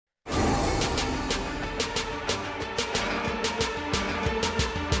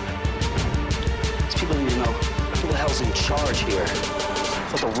charge here.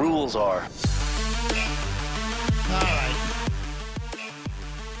 That's what the rules are. All right.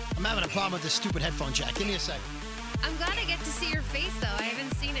 I'm having a problem with this stupid headphone jack. Give me a second. I'm glad I get to see your face, though. I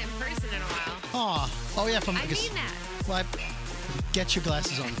haven't seen it in person in a while. Oh yeah, from I mean that. Well, get your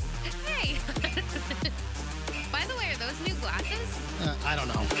glasses on. Hey. By the way, are those new glasses? I don't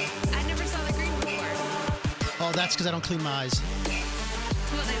know. I never saw the green before. Oh, that's because I don't clean my eyes.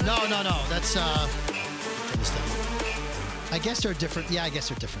 Well, they look No. That's turn this down. I guess they're different. Yeah, I guess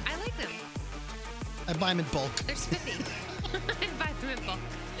they're different. I like them. I buy them in bulk. They're spiffy. I buy them in bulk.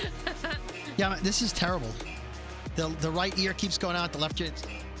 Yeah, this is terrible. The right ear keeps going out, the left ear.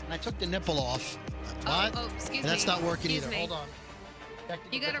 And I took the nipple off. What? Oh, excuse me. And that's not working Excuse either. me. Hold on.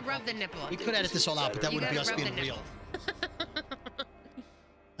 You gotta rub the nipple. We could edit this all out, but that You wouldn't be gotta us rub being the real. nipple.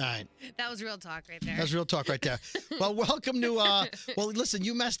 All right. That was real talk right there. That's real talk right there. Well, welcome to, well, listen,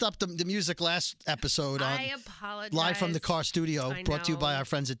 you messed up the music last episode on I apologize. Live from the Car Studio, I brought to you by know. our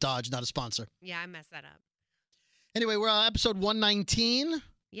friends at Dodge, not a sponsor. Yeah, I messed that up. Anyway, we're on episode 119.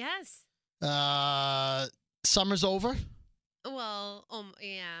 Yes. Summer's over. Well,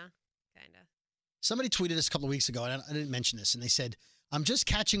 yeah, kind of. Somebody tweeted us a couple of weeks ago, and I didn't mention this, and they said, I'm just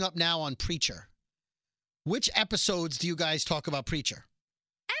catching up now on Preacher. Which episodes do you guys talk about Preacher?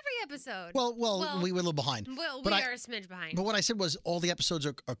 Every episode. Well, we were a little behind. Well, but we are a smidge behind. But what I said was all the episodes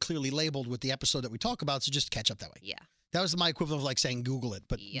are clearly labeled with the episode that we talk about, so just catch up that way. Yeah. That was my equivalent of like saying Google it,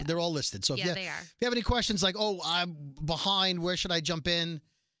 but Yeah. they're all listed. So if, Yeah, they are. if you have any questions like, oh, I'm behind, where should I jump in?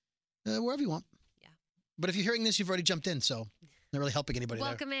 Wherever you want. Yeah. But if you're hearing this, you've already jumped in, so not really helping anybody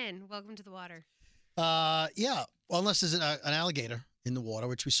Welcome in. Welcome to the water. Yeah, well, unless there's an alligator in the water,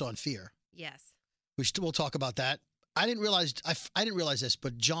 which we saw in Fear. Yes. We'll talk about that. I didn't realize this,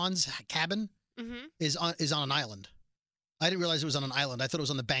 but John's cabin Mm-hmm. is on an island. I didn't realize it was on an island. I thought it was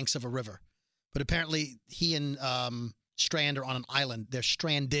on the banks of a river. But apparently he and Strand are on an island. They're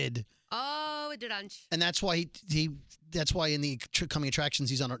stranded. Oh, did unch. And that's why that's why in the coming attractions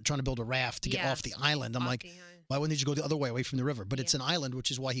he's trying to build a raft to get off the island. I'm like, why wouldn't he just go the other way away from the river? But it's an island,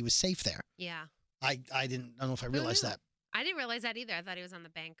 which is why he was safe there. Yeah. I don't know if I realized that. I didn't realize that either. I thought he was on the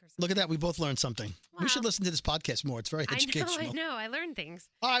bank or something. Look at that. We both learned something. We should listen to this podcast more. It's very educational. I know. I learned things.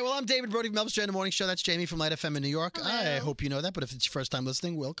 All right. Well, I'm David Brody from Elvis Duran in the Morning Show. That's Jamie from Light FM in New York. Hello. I hope you know that. But if it's your first time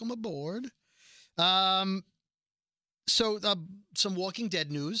listening, welcome aboard. So some Walking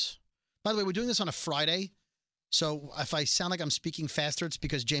Dead news. By the way, we're doing this on a Friday. So if I sound like I'm speaking faster, it's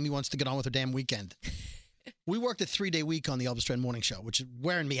because Jamie wants to get on with her damn weekend. We worked a 3-day week on the Elvis Duran Morning Show, which is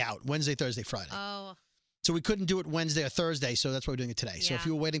wearing me out. Wednesday, Thursday, Friday. Oh. So we couldn't do it Wednesday or Thursday, so that's why we're doing it today. So if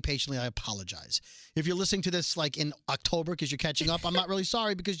you were waiting patiently, I apologize. If you're listening to this like in October because you're catching up, I'm not really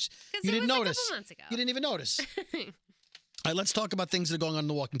sorry because you didn't notice. A couple months ago. You didn't even notice. All right, let's talk about things that are going on in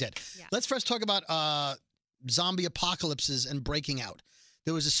The Walking Dead. Yeah. Let's first talk about zombie apocalypses and breaking out.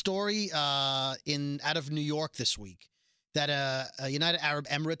 There was a story out of New York this week that a United Arab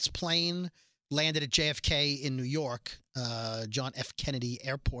Emirates plane landed at JFK in New York, John F. Kennedy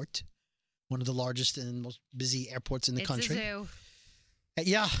Airport, one of the largest and most busy airports in the country. It's a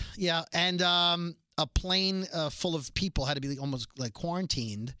zoo. Yeah. And a plane full of people had to be almost like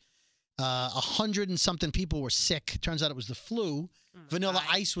quarantined. 100 and something people were sick. Turns out it was the flu. Vanilla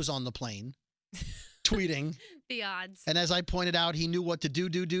Ice was on the plane, tweeting. The odds. And as I pointed out, he knew what to do.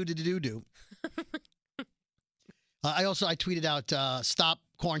 I tweeted out, stop,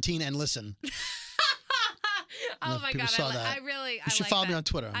 quarantine, and listen. Oh my God! saw that. You should follow me on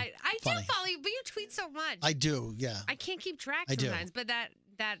Twitter. I do follow you, but you tweet so much. I do, yeah. I can't keep track I do. sometimes, but that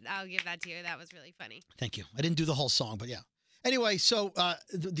I'll give that to you. That was really funny. Thank you. I didn't do the whole song, but yeah. Anyway, so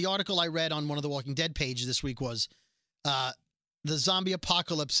the article I read on one of the Walking Dead pages this week was the zombie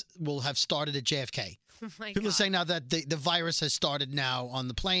apocalypse will have started at JFK. Oh my People God. are saying now that the virus has started now on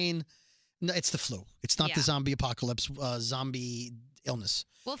the plane. No, it's the flu. It's not the zombie apocalypse, zombie illness.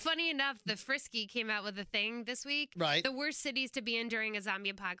 Well, funny enough, the Frisky came out with a thing this week. Right. The worst cities to be in during a zombie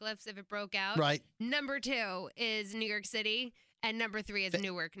apocalypse if it broke out. Right. Number 2 is New York City, and number 3 is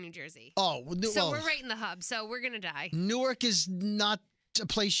Newark, New Jersey. Oh, so we're right in the hub. So we're gonna die. Newark is not a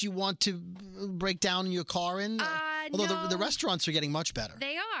place you want to break down your car in. Although no, the restaurants are getting much better.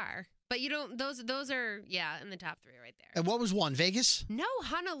 They are, but you don't. Those are in the top 3 right there. And what was one? Vegas? No,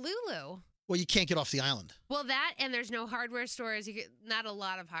 Honolulu. Well, you can't get off the island. Well, that and there's no hardware stores. Not a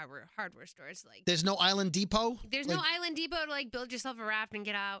lot of hardware stores. Like there's no Island Depot. There's no Island Depot to like build yourself a raft and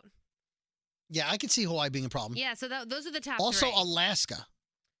get out. Yeah, I could see Hawaii being a problem. Yeah, so those are the top. Also, 3. Alaska.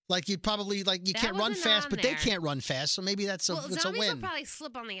 Like you'd probably you That can't run wasn't fast, on but there. they can't run fast, so maybe it's a zombies win. will probably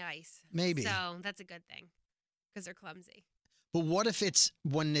slip on the ice. Maybe. So that's a good thing because they're clumsy. But what if it's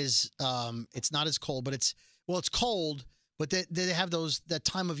when there's it's not as cold, but it's cold, But they have that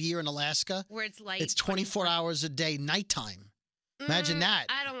time of year in Alaska. Where it's light. It's 24 hours a day, nighttime. Imagine that.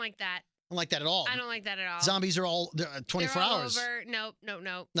 I don't like that. I don't like that at all. I don't like that at all. Zombies are all 24 They're all hours. Over.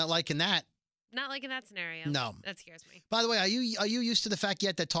 Nope. Not liking that. Not like in that scenario. No. That scares me. By the way, are you used to the fact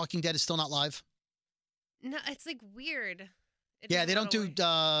yet that Talking Dead is still not live? No, it's like weird. Yeah, they don't do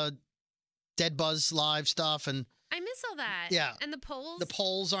Dead Buzz live stuff, and I miss all that. Yeah. And the polls. the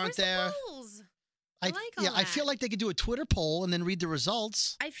polls aren't Where's there. The polls? I like all I that. feel like they could do a Twitter poll and then read the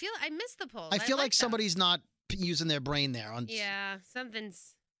results. I miss the polls. I feel like them. somebody's not using their brain there. Yeah,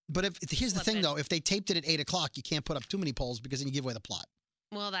 something's. But here's the thing, slipping. though. If they taped it at 8 o'clock, you can't put up too many polls because then you give away the plot.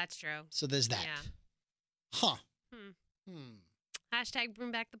 Well, that's true. So there's that. Yeah. Huh. Hashtag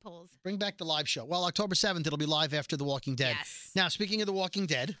bring back the polls. Bring back the live show. Well, October 7th, it'll be live after The Walking Dead. Yes. Now, speaking of The Walking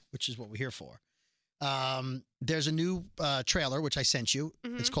Dead, which is what we're here for, there's a new trailer, which I sent you.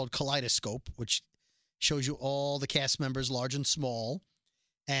 It's called Kaleidoscope, which shows you all the cast members, large and small,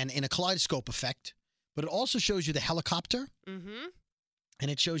 and in a kaleidoscope effect. But it also shows you the helicopter, and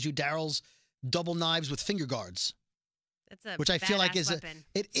it shows you Daryl's double knives with finger guards. That's a which I feel like badass is weapon.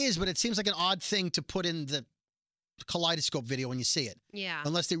 it is, but it seems like an odd thing to put in the kaleidoscope video when you see it. Yeah.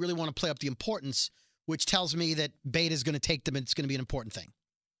 Unless they really want to play up the importance, which tells me that Beta's going to take them and it's going to be an important thing.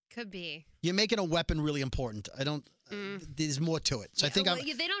 Could be. You're making a weapon really important. I don't. There's more to it. So I think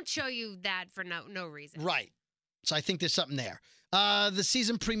they don't show you that for no reason. Right. So I think there's something there. The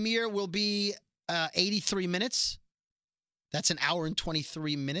season premiere will be 83 minutes. That's an hour and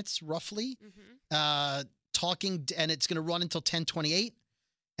 23 minutes, roughly. Talking, and it's going to run until 10:28.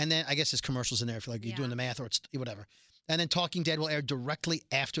 And then I guess there's commercials in there if you're doing the math or it's whatever. And then Talking Dead will air directly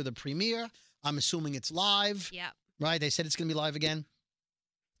after the premiere. I'm assuming it's live. Yep. Right? They said it's going to be live again.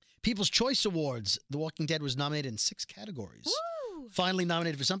 People's Choice Awards. The Walking Dead was nominated in 6 categories. Woo! Finally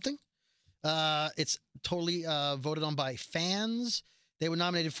nominated for something. It's totally voted on by fans. They were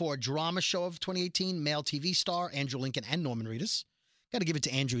nominated for Drama Show of 2018, Male TV Star, Andrew Lincoln and Norman Reedus. Got to give it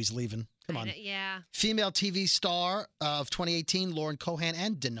to Andrew. He's leaving. Come on. Yeah. Female TV Star of 2018, Lauren Cohan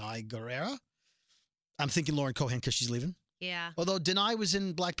and Denai Guerrera. I'm thinking Lauren Cohan because she's leaving. Yeah. Although Denai was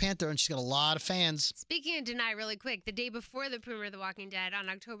in Black Panther and she's got a lot of fans. Speaking of Denai, really quick, the day before the premiere of The Walking Dead, on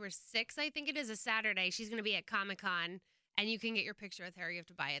October 6th, I think it is, a Saturday, she's going to be at Comic-Con, and you can get your picture with her. You have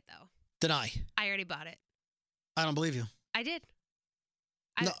to buy it, though. Denai. I already bought it. I don't believe you. I did.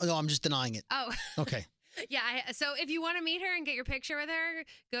 No, I'm just denying it. Oh. Okay. Yeah, so if you want to meet her and get your picture with her,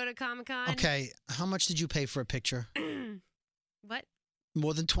 go to Comic-Con. Okay. How much did you pay for a picture? What?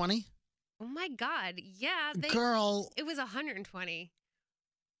 More than 20? Oh my God! Yeah, Girl. It was 120.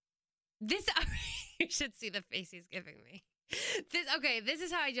 This you should see the face he's giving me. This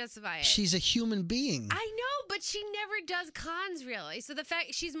is how I justify it. She's a human being. I know, but she never does cons really. So the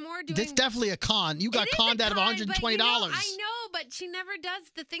fact she's more doing. It's definitely a con. You got conned out of $120. But, I know, but she never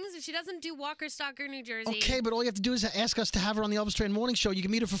does the things. She doesn't do Walker Stalker, New Jersey. Okay, but all you have to do is ask us to have her on the Elvis Duran Morning Show. You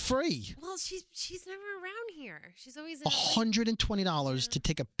can meet her for free. Well, she's never around here. She's always in $120 to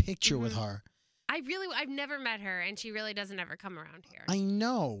take a picture with her. I've never met her, and she really doesn't ever come around here. I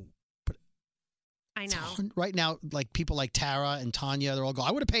know. I know. Right now, like people like Tara and Tanya, they're all going,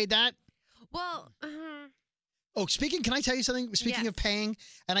 I would have paid that. Well, Oh, can I tell you something? Speaking of paying,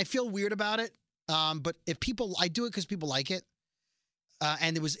 and I feel weird about it, but if people, I do it because people like it,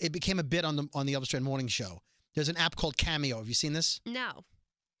 and it became a bit on the Elvis Duran Morning Show. There's an app called Cameo. Have you seen this? No.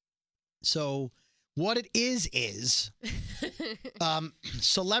 So what it is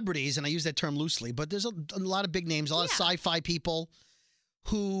celebrities, and I use that term loosely, but there's a lot of big names, a lot of sci-fi people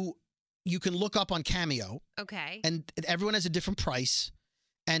who you can look up on Cameo. Okay. And everyone has a different price,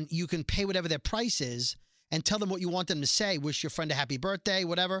 and you can pay whatever their price is and tell them what you want them to say, wish your friend a happy birthday,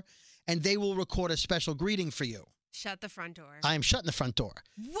 whatever, and they will record a special greeting for you. Shut the front door. I am shutting the front door.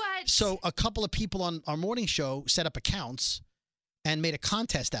 What? So a couple of people on our morning show set up accounts and made a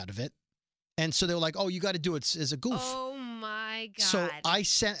contest out of it. And so they were like, oh, you got to do it as a goof. Oh, my God. So I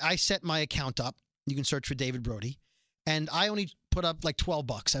set my account up. You can search for David Brody. And I only put up like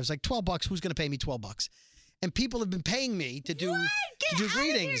 $12. I was like, $12, who's going to pay me $12? And people have been paying me to do Get to do out of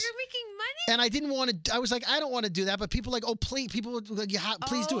greetings. Here. You're making money? And I didn't want to. I was like, I don't want to do that. But people are like, oh, please, people, like,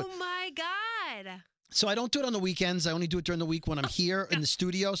 please do it. Oh my God! So I don't do it on the weekends. I only do it during the week when I'm here in the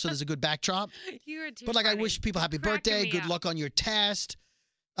studio, so there's a good backdrop. You are too But like, funny. I wish people happy Cracking birthday, me good up. luck on your test.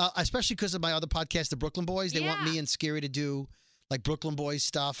 Especially because of my other podcast, the Brooklyn Boys. They want me and Scary to do like Brooklyn Boys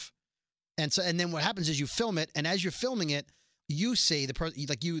stuff. And then what happens is you film it, and as you're filming it, you see the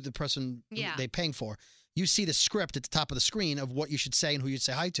person they're paying for. You see the script at the top of the screen of what you should say and who you'd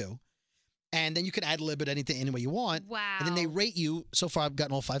say hi to. And then you can ad-lib it anything any way you want. Wow. And then they rate you. So far, I've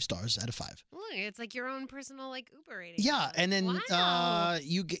gotten all 5 stars out of 5. Look, it's like your own personal like Uber rating. Yeah, and then Wow.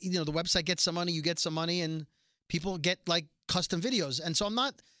 you get, the website gets some money, you get some money, and people get like custom videos. And so I'm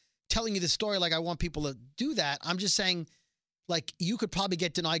not telling you this story like I want people to do that. I'm just saying, like, you could probably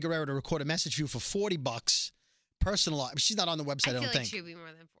get Denai Guerrero to record a message for you for $40, personalized. She's not on the website, I feel don't like think. she would be more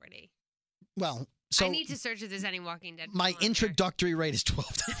than 40. Well, so I need to search if there's any Walking Dead. my people on there. introductory rate is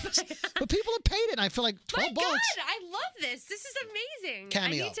 $12, but people have paid it. And I feel like $12. My God, I love this. This is amazing.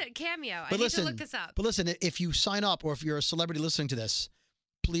 Cameo. I need to cameo. But I need listen, to look this up. But listen, if you sign up or if you're a celebrity listening to this,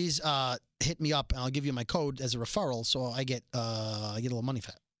 please hit me up and I'll give you my code as a referral, so I get a little money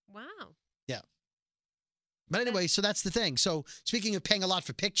for it. Wow. But anyway, so that's the thing. So speaking of paying a lot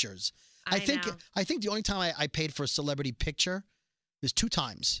for pictures, I think the only time I paid for a celebrity picture is 2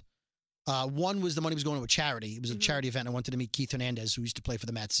 times. One was the money was going to a charity. It was a charity event. I wanted to meet Keith Hernandez, who used to play for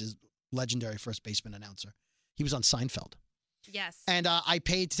the Mets, his legendary first baseman announcer. He was on Seinfeld. Yes. And I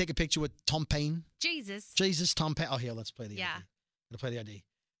paid to take a picture with Tom Payne. Jesus. Tom Payne. Oh, here, let's play the Yeah. ID. Let's play the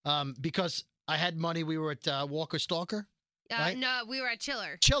ID. Because I had money. We were at Walker Stalker. Right? No, we were at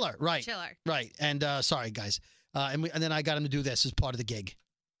Chiller. Chiller, right. Chiller. Right. And sorry, guys. And then I got him to do this as part of the gig.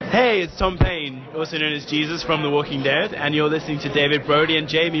 Hey, it's Tom Payne, also known as Jesus from The Walking Dead, and you're listening to David Brody and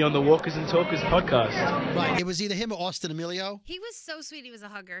Jamie on the Walkers and Talkers podcast. Right. It was either him or Austin Emilio. He was so sweet. He was a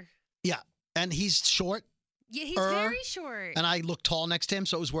hugger. Yeah. And he's short, Yeah, he's very short. and I look tall next to him,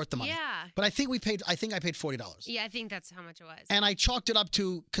 so it was worth the money. Yeah. But I think I paid $40. Yeah, I think that's how much it was. And I chalked it up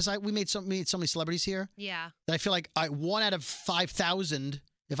to, because we made so many celebrities here, yeah. that I feel like 1 out of 5,000,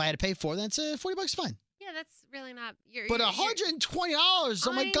 if I had to pay for, then it's $40 is fine. Yeah, that's really not. But $120,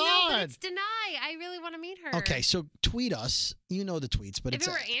 oh my I know, God. but it's Denai. I really want to meet her. Okay, so tweet us. You know the tweets, but If it's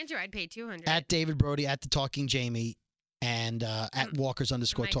it were Andrew, I'd pay $200. at David Brody, at the Talking Jamie, and at Walkers Am I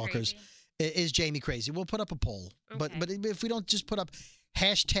 _ Talkers. crazy? Is Jamie crazy? We'll put up a poll. Okay. But if we don't just put up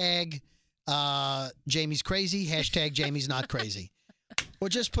hashtag Jamie's crazy, hashtag Jamie's not crazy. Or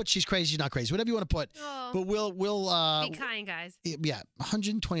just put she's crazy, she's not crazy. Whatever you want to put. Oh, But we'll be kind, guys. yeah,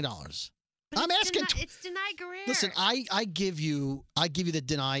 $120. But I'm it's asking. It's Denai Guerrero. Listen, I give you that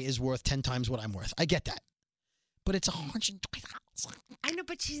Denai is worth 10 times what I'm worth. I get that. But it's $120. I know,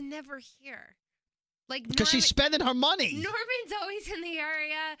 but she's never here. Like Because she's spending her money. Norman's always in the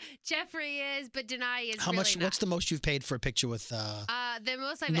area. Jeffrey is, but Denai is. How really much? Not. What's the most you've paid for a picture with? The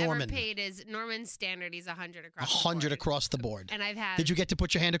most I've Norman? ever paid is Norman's standard. He's 100 across. 100 the board. across the board. And I've had. Did you get to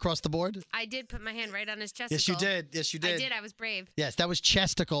put your hand across the board? I did put my hand right on his chest. Yes, you did. Yes, you did. I did. I was brave. Yes, that was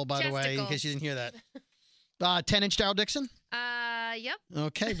chesticle, by the way, in Chesticle. case you didn't hear that. 10-inch Daryl Dixon. Yep.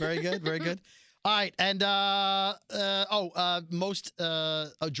 Okay, very good, very good. All right, and most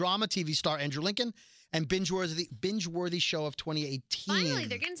drama TV star Andrew Lincoln and binge-worthy show of 2018. Finally,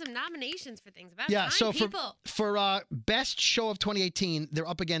 they're getting some nominations for things. About Yeah, time, so people. for best show of 2018, they're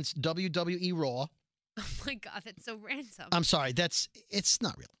up against WWE Raw. Oh my God, that's so random. I'm sorry, it's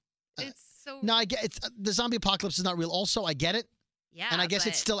not real. It's so. No, I get it. The zombie apocalypse is not real. Also, I get it, Yeah. and I guess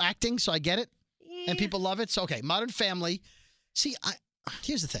it's but- still acting, so I get it, and Yeah. people love it. So okay, Modern Family. See,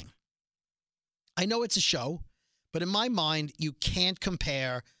 here's the thing. I know it's a show, but in my mind, you can't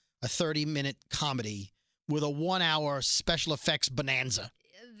compare a 30-minute comedy with a 1-hour special effects bonanza.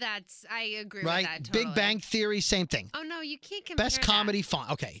 I agree Right? with that. Totally. Big Bang Theory, same thing. Oh no, you can't compare. Best that. comedy,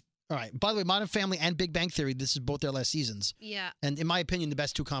 fine. Okay. All right. By the way, Modern Family and Big Bang Theory, this is both their last seasons. Yeah. And in my opinion, the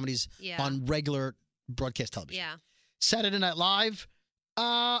best 2 comedies Yeah. on regular broadcast television. Yeah. Saturday Night Live,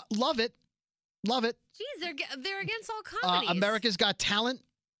 love it. Love it. Jeez, they're against all comedies. America's Got Talent.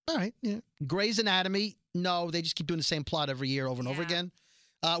 All right. Yeah. Grey's Anatomy. No, they just keep doing the same plot every year over and over Yeah. again.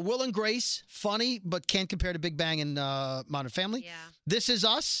 Will and Grace. Funny, but can't compare to Big Bang and Modern Family. Yeah. This Is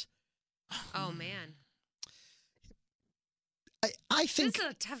Us. Oh man. I think. This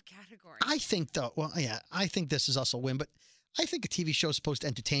is a tough category. I think though. Well, yeah. I think This Is Us will win, but I think a TV show is supposed to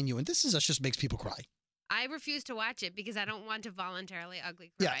entertain you, and This Is Us just makes people cry. I refuse to watch it because I don't want to voluntarily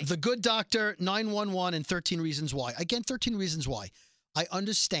ugly cry. Yeah. The Good Doctor, 911, and 13 Reasons Why. Again, 13 Reasons Why. I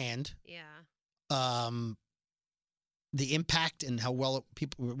understand. Yeah. The impact and how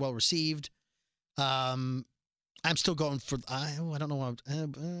people were well received. I'm still going for I don't know.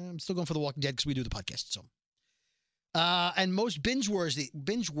 I'm still going for The Walking Dead because we do the podcast. So, and most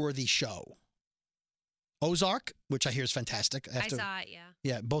binge-worthy show, Ozark, which I hear is fantastic. I saw it. Yeah.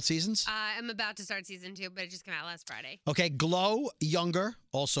 Yeah, both seasons. I'm about to start season 2, but it just came out last Friday. Okay, Glow, Younger,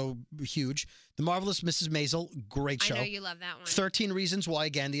 also huge. The Marvelous Mrs. Maisel, great show. I know you love that one. 13 Reasons Why,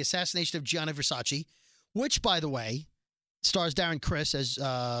 again, the assassination of Gianni Versace, which, by the way, stars Darren Criss as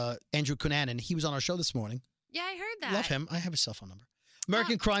Andrew Cunanan. He was on our show this morning. Yeah, I heard that. Love him. I have his cell phone number.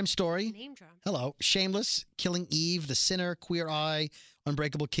 American Crime Story. Name drop. Hello. Shameless, Killing Eve, The Sinner, Queer Eye,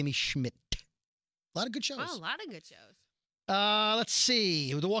 Unbreakable Kimmy Schmidt. A lot of good shows. Oh, a lot of good shows. Let's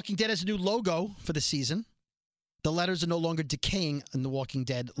see. The Walking Dead has a new logo for the season. The letters are no longer decaying in the Walking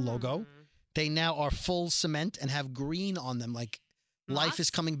Dead logo. Hmm. They now are full cement and have green on them. Like life is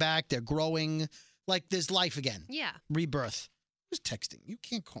Moss? coming back. They're growing. Like there's life again. Yeah. Rebirth. Who's texting? You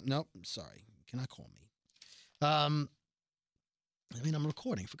can't call. No, I'm sorry. You cannot call me. I mean, I'm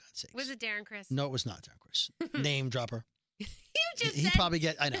recording, for God's sake. Was it Darren Chris? No, it was not Darren Chris. Name dropper. You just He said. probably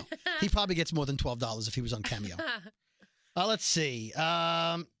I know. He probably gets more than $12 if he was on Cameo. Let's see.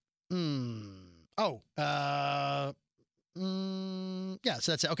 Yeah,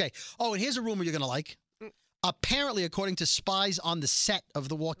 so that's it. Okay. Oh, and here's a rumor you're going to like. Apparently, according to spies on the set of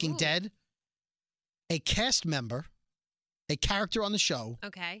The Walking Ooh. Dead, a cast member, a character on the show,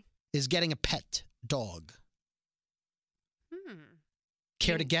 Okay. is getting a pet dog.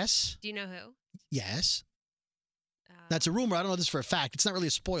 Care to guess? Do you know who? Yes. That's a rumor. I don't know this for a fact. It's not really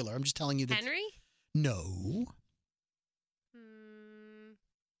a spoiler. I'm just telling you that. Henry? No.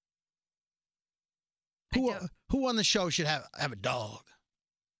 Hmm. Who on the show should have a dog?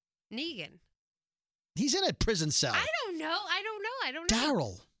 Negan. He's in a prison cell. I don't know. I don't know.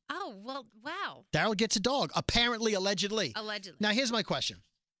 Daryl. Oh, well, wow. Daryl gets a dog. Apparently, allegedly. Allegedly. Now, here's my question.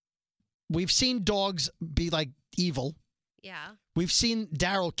 We've seen dogs be like evil. Yeah. We've seen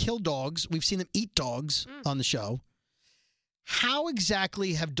Daryl kill dogs. We've seen them eat dogs on the show. How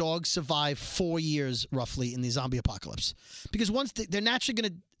exactly have dogs survived 4 years, roughly, in the zombie apocalypse? Because once they're naturally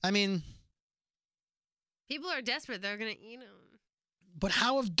going to, I mean... People are desperate. They're going to eat them. But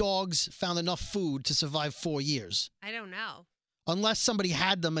how have dogs found enough food to survive 4 years? I don't know. Unless somebody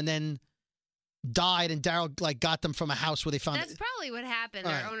had them and then died and Daryl got them from a house where they found That's probably what happened.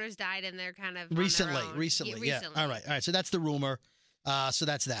 All Their right. owners died and they're kind of on recently. their own. Recently, Yeah, yeah. All right. So that's the rumor. So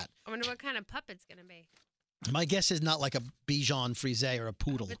that's that. I wonder what kind of pup it's going to be. My guess is not like a Bichon Frise or a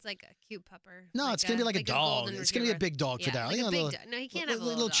poodle. If it's like a cute pupper. No, it's going to be like a dog. golden It's going to be a retriever. big dog for Yeah, Daryl. like You a know, big little, dog. No, he can't have a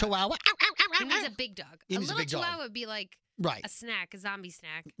little little dog. chihuahua. He needs a big dog. He A needs a little big dog. chihuahua would be like Right, a snack, a zombie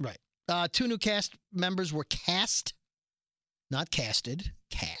snack. right. 2 new cast members were cast, not casted,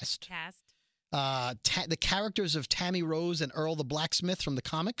 cast. Cast. The characters of Tammy Rose and Earl the Blacksmith from the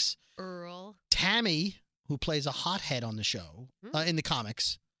comics. Earl. Tammy, who plays a hothead on the show, in the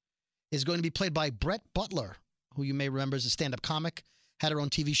comics, is going to be played by Brett Butler, who you may remember as a stand-up comic. Had her own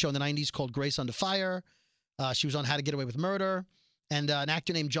TV show in the 90s called Grace Under Fire. She was on How to Get Away with Murder. And an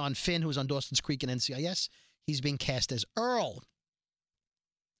actor named John Finn, who was on Dawson's Creek and NCIS, he's being cast as Earl.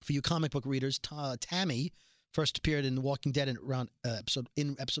 For you comic book readers, Tammy first appeared in The Walking Dead in episode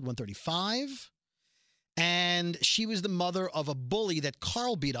 135. And she was the mother of a bully that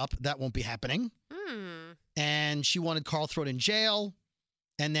Carl beat up. That won't be happening. And she wanted Carl thrown in jail.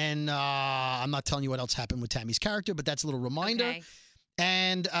 And then I'm not telling you what else happened with Tammy's character, but that's a little reminder. Okay.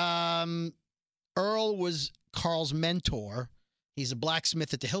 And Earl was Carl's mentor. He's a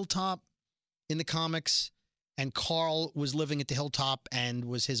blacksmith at the Hilltop in the comics. And Carl was living at the Hilltop and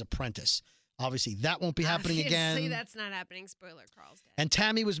was his apprentice. Obviously, that won't be happening Obviously, again. that's not happening. Spoiler, Carl's dead. And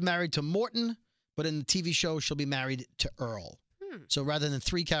Tammy was married to Morton, but in the TV show, she'll be married to Earl. So rather than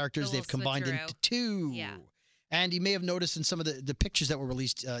 3 characters, A they've little combined switcheroo. into 2. Yeah. And you may have noticed in some of the pictures that were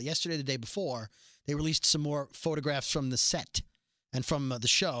released yesterday, the day before, they released some more photographs from the set and from the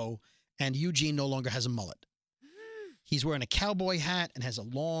show, and Eugene no longer has a mullet. He's wearing a cowboy hat and has a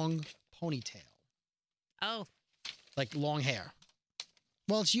long ponytail, Oh, like long hair.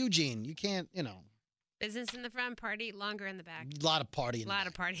 Well, it's Eugene. You can't, business in the front, party longer in the back. a lot of party in A the lot back.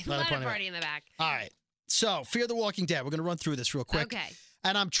 of party. Lot A of lot of party. party in the back. All right. So, Fear the Walking Dead. We're going to run through this real quick. Okay.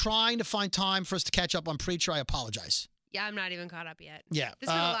 And I'm trying to find time for us to catch up on Preacher. I apologize. Yeah, I'm not even caught up yet. Yeah. There's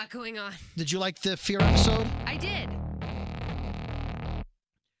been a lot going on. Did you like the Fear episode? I did.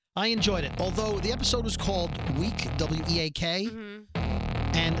 I enjoyed it. Although the episode was called Weak, W-E-A-K,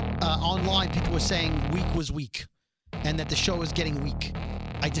 and online people were saying week was weak and that the show was getting weak.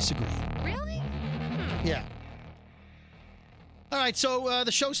 I disagree. Really? Yeah. All right, so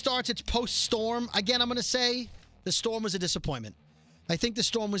the show starts. It's post-storm. Again, I'm going to say the storm was a disappointment. I think the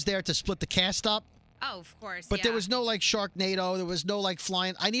storm was there to split the cast up, Oh, of course. but yeah. there was no, Sharknado. There was no,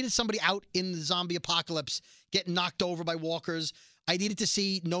 flying. I needed somebody out in the zombie apocalypse getting knocked over by walkers. I needed to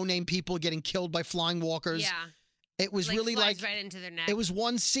see no-name people getting killed by flying walkers. Yeah. It was really flies right into their neck. it was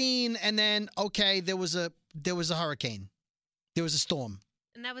one scene, and then, okay, there was a hurricane. There was a storm.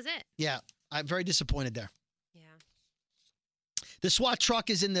 And that was it. Yeah, I'm very disappointed there. Yeah. The SWAT truck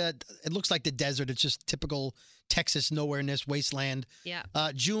is it looks like the desert. It's just typical Texas nowhereness, wasteland. Yeah.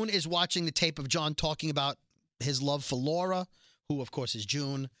 June is watching the tape of John talking about his love for Laura, who, of course, is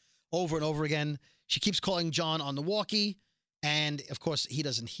June, over and over again. She keeps calling John on the walkie, and, of course, he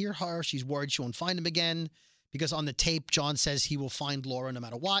doesn't hear her. She's worried she won't find him again because on the tape, John says he will find Laura no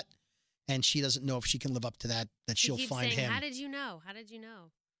matter what, and she doesn't know if she can live up to that she'll keeps find saying, him. How did you know? How did you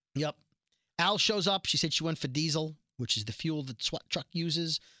know? Yep. Al shows up. She said she went for diesel, which is the fuel the SWAT truck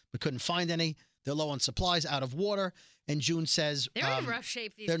uses, but couldn't find any. They're low on supplies, out of water. And June says... They're in rough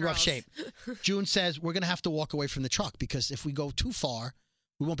shape, these They're in rough girls. shape. June says, we're going to have to walk away from the truck because if we go too far,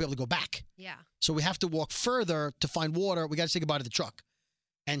 we won't be able to go back. Yeah. So we have to walk further to find water. We got to say goodbye to the truck.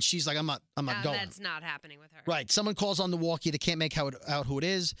 And she's like, I'm not going. That's not happening with her. Right. Someone calls on the walkie. They can't make out who it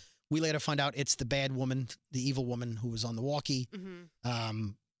is. We later find out it's the bad woman, the evil woman who was on the walkie. Mm-hmm.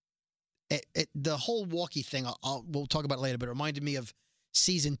 The whole walkie thing, we'll talk about it later, but it reminded me of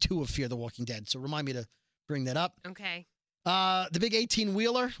season 2 of Fear the Walking Dead. So remind me to bring that up. Okay. The big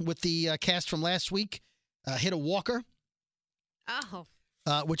 18-wheeler with the cast from last week hit a walker, Oh.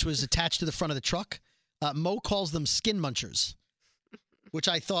 which was attached to the front of the truck. Mo calls them skin munchers, which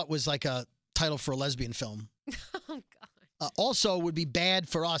I thought was like a title for a lesbian film. Oh, God. Also would be bad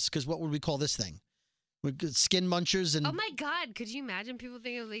for us because what would we call this thing? Skin munchers and... Oh, my God. Could you imagine people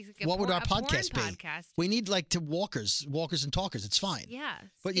thinking of like What would our porn podcast be? podcast? We need like to walkers and talkers. It's fine. Yeah.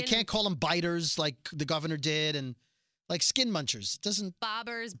 But you can't call them biters like the governor did and like skin munchers. It doesn't...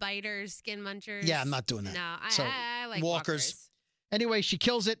 Bobbers, biters, skin munchers. Yeah, I'm not doing that. No, So, I like walkers. walkers. Anyway, she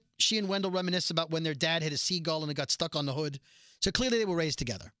kills it. She and Wendell reminisce about when their dad hit a seagull and it got stuck on the hood. So clearly they were raised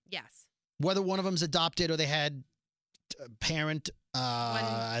together. Yes. Whether one of them's adopted or they had a parent, we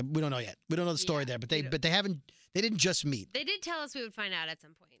don't know yet. We don't know the story there, but they didn't just meet. They did tell us we would find out at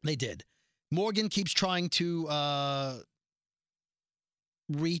some point. They did. Morgan keeps trying to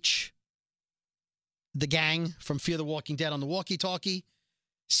reach the gang from Fear the Walking Dead on the walkie-talkie.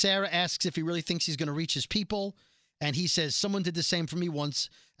 Sarah asks if he really thinks he's going to reach his people. And he says, someone did the same for me once,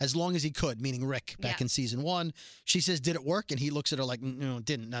 as long as he could, meaning Rick, back in season 1. She says, did it work? And he looks at her like, no, it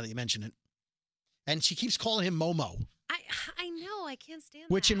didn't, now that you mention it. And she keeps calling him Momo. I know, I can't stand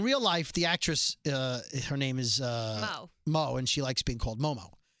Which that. in real life, the actress, her name is Mo, and she likes being called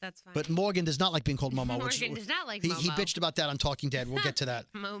Momo. That's fine. But Morgan does not like being called Momo. Morgan does not like he, Momo. He bitched about that on Talking Dead. We'll get to that.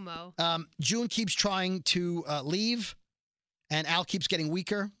 Momo. June keeps trying to leave, and Al keeps getting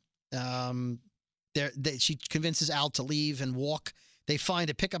weaker. She convinces Al to leave and walk. They find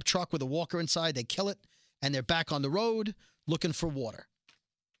a pickup truck with a walker inside. They kill it, and they're back on the road looking for water.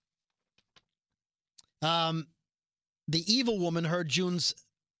 The evil woman heard June's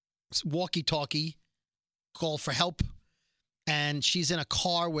walkie-talkie call for help, and she's in a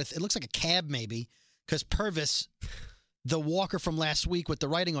car with, it looks like a cab maybe, because Purvis, the walker from last week with the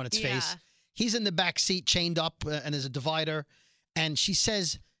writing on its face, he's in the back seat chained up, and there's a divider, and she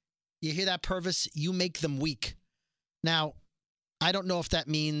says, you hear that, Purvis? You make them weak. Now, I don't know if that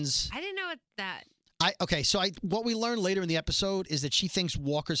means... I didn't know what that... Okay, so what we learn later in the episode is that she thinks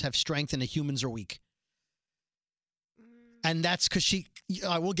walkers have strength and the humans are weak. And that's because she...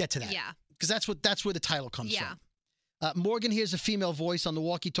 we'll get to that. Yeah. Because that's where the title comes Yeah. from. Morgan hears a female voice on the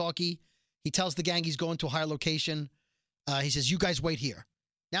walkie-talkie. He tells the gang he's going to a higher location. He says, you guys wait here.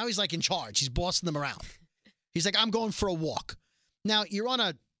 Now he's like in charge. He's bossing them around. He's like, I'm going for a walk. Now, you're on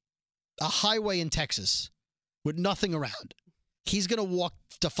a highway in Texas with nothing around. He's going to walk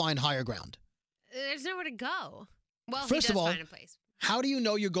to find higher ground. There's nowhere to go. Well, First he does of all, find a place. How do you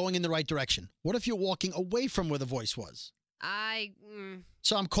know you're going in the right direction? What if you're walking away from where the voice was?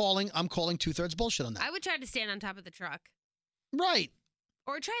 So I'm calling 2/3 bullshit on that. I would try to stand on top of the truck. Right.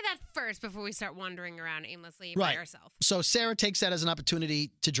 Or try that first before we start wandering around aimlessly Right. by ourselves. So Sarah takes that as an opportunity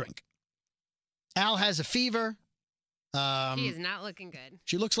to drink. Al has a fever. She is not looking good.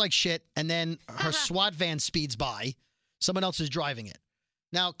 She looks like shit, and then her SWAT van speeds by. Someone else is driving it.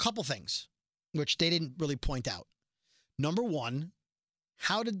 Now, a couple things, which they didn't really point out. Number one,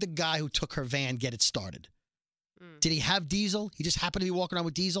 how did the guy who took her van get it started? Did he have diesel? He just happened to be walking around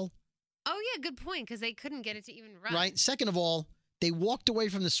with diesel? Oh, yeah, good point, because they couldn't get it to even run. Right? Second of all, they walked away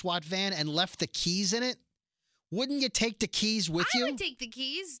from the SWAT van and left the keys in it. Wouldn't you take the keys with you? I would take the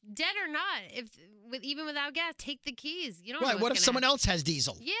keys, dead or not. Even without gas, take the keys. You don't know Right. what's What if gonna someone happen. else has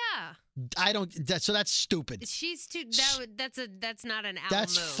diesel? Yeah. I don't. So that's stupid. She's too. That's not an Al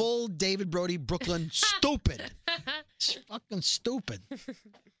That's move. full David Brody, Brooklyn. Stupid. It's fucking stupid.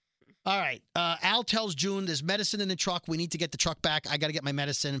 All right. Al tells June there's medicine in the truck. We need to get the truck back. I got to get my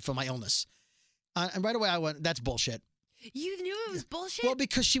medicine for my illness. And right away I went, that's bullshit. You knew it was bullshit? Well,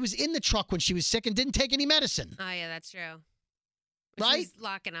 because she was in the truck when she was sick and didn't take any medicine. Oh, yeah, that's true. Right? She's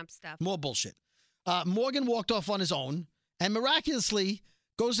locking up stuff. More bullshit. Morgan walked off on his own and miraculously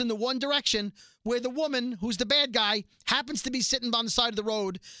goes in the one direction where the woman, who's the bad guy, happens to be sitting on the side of the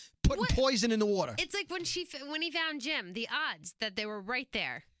road putting What? poison in the water. It's like when he found Jim, the odds that they were right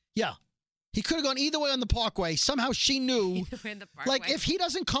there. Yeah. He could have gone either way on the parkway. Somehow she knew. In the parkway. Like, if he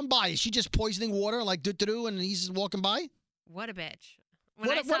doesn't come by, is she just poisoning water, like, do-do-do, and he's just walking by? What a bitch. When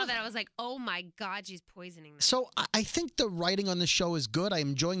What I if- saw what if- that, I was like, oh my God, she's poisoning them. So I think the writing on the show is good. I'm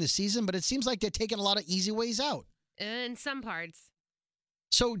enjoying the season, but it seems like they're taking a lot of easy ways out. In some parts.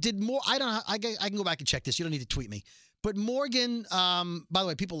 So did more? I don't know. I can go back and check this. You don't need to tweet me. But Morgan, by the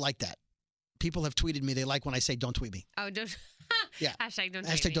way, people like that. People have tweeted me. They like when I say don't tweet me. Oh, don't. Yeah. Hashtag don't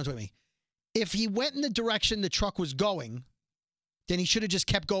Hashtag tweet don't tweet me. If he went in the direction the truck was going, then he should have just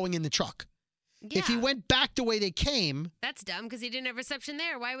kept going in the truck. me. If he Yeah, went back the way they came, that's dumb because he didn't have reception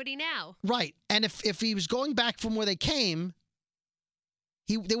there. Why would he now? right. And if he was going back from where they came,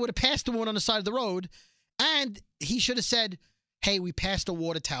 they would have passed the one on the side of the road, and he should have said, hey, we passed a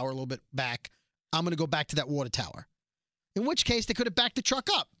water tower a little bit back. I'm going to go back to that water tower. In which case, they could have backed the truck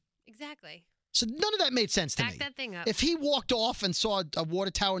up. Exactly. So none of that made sense to Back me. that thing up. If he walked off and saw a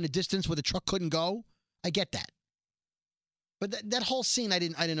water tower in the distance where the truck couldn't go, I get that. But that whole scene, I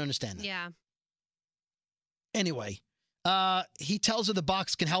didn't understand that. Yeah. Anyway, he tells her the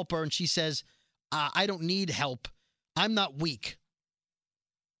box can help her, and she says, I don't need help. I'm not weak.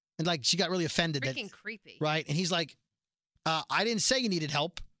 And, like, she got really offended. Freaking creepy. Right? And he's like, I didn't say you needed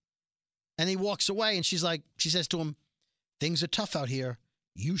help. And he walks away, and she says to him, things are tough out here.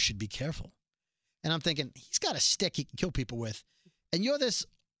 You should be careful. And I'm thinking, he's got a stick he can kill people with. And you're this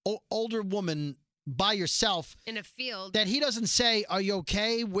older woman by yourself In a field. that he doesn't say, are you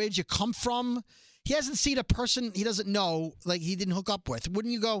okay? Where'd you come from? He hasn't seen a person he doesn't know, like he didn't hook up with.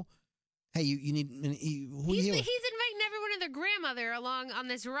 Wouldn't you go, hey, you need, who are He's you here with? inviting everyone and their grandmother along on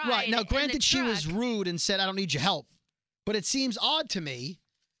this ride. Right. Now, in the granted, she was truck. rude and said, I don't need your help. But it seems odd to me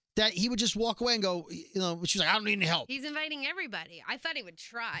that he would just walk away and go, she's like, I don't need any help. He's inviting everybody. I thought he would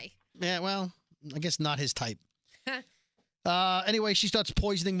try. Yeah, well, I guess not his type. Anyway, she starts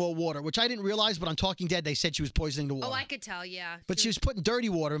poisoning more water, which I didn't realize, but on Talking Dead, they said she was poisoning the water. Oh, I could tell, yeah. But she was putting dirty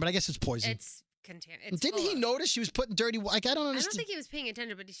water in, but I guess it's poison. It's contaminated. Didn't he notice she was putting dirty water? Like, I don't I don't understand. think he was paying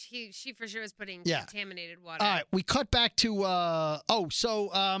attention, but she for sure was putting Yeah. contaminated water. All right, we cut back to,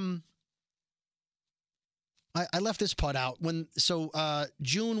 I left this part out.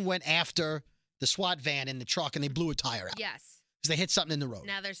 June went after the SWAT van in the truck, and they blew a tire out. Yes. Because they hit something in the road.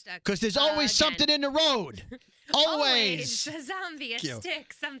 Now they're stuck. Because there's always again. something in the road. Always. A zombie, a Thank you.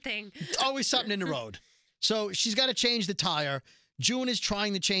 stick, something. Always something in the road. So she's got to change the tire. June is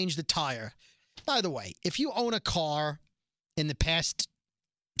trying to change the tire. By the way, if you own a car in the past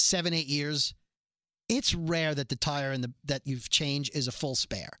 7-8 years, it's rare that the tire that you've changed is a full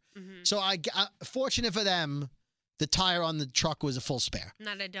spare. Mhm. So fortunate for them, the tire on the truck was a full spare,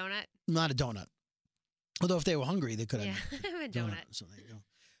 Not a donut. not a donut. Although if they were hungry, they could have Yeah, a donut. So there you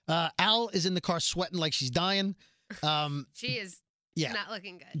go. Al is in the car sweating like she's dying. She is Yeah. not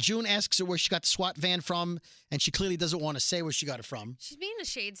looking good. June asks her where she got the SWAT van from, and she clearly doesn't want to say where she got it from. She's being a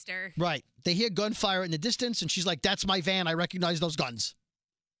shadester. Right. They hear gunfire in the distance, and she's like, that's my van. I recognize those guns.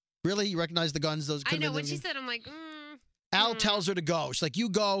 Really? You recognize the guns? Those I could've know. been When the- she said, I'm like, Al tells her to go. She's like, you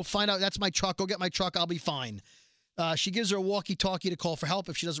go. Find out. That's my truck. Go get my truck. I'll be fine. She gives her a walkie-talkie to call for help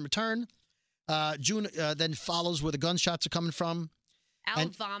if she doesn't return. June then follows where the gunshots are coming from. Al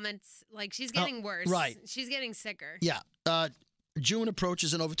And- vomits. Like, she's getting worse. right. She's getting sicker. Yeah. June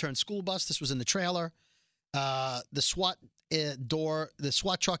approaches an overturned school bus. This was in the trailer. The SWAT the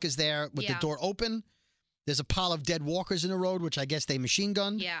SWAT truck is there with the Yeah. door open. There's a pile of dead walkers in the road, which I guess they machine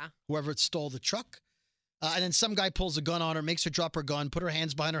gunned. Yeah. Whoever stole the truck. And then some guy pulls a gun on her, makes her drop her gun, put her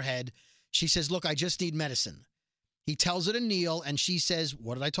hands behind her head. She says, look, I just need medicine. He tells her to kneel, and she says,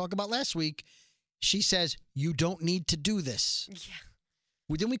 what did I talk about last week? She says, you don't need to do this.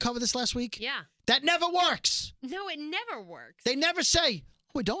 Yeah. Didn't we cover this last week? Yeah. That never works. No, it never works. They never say,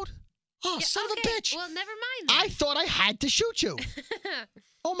 oh, we don't? Oh, Yeah, son of a okay, bitch. Well, never mind. I thought I had to shoot you.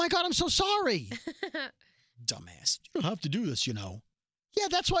 Oh, my God, I'm so sorry. Dumbass. You don't have to do this, you know. Yeah,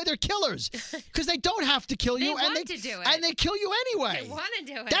 that's why they're killers. Because they don't have to kill They you. want and to do it. And they kill you anyway. They want to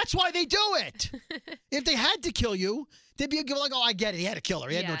do it. That's why they do it. If they had to kill you, they'd be like, oh, I get it. He had to kill her.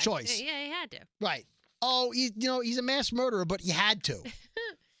 He had no Yeah. choice. Yeah, he had to. Right. Oh, he's a mass murderer, but he had to.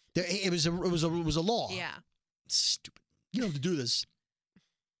 It was a law. Yeah. Stupid. You don't have to do this.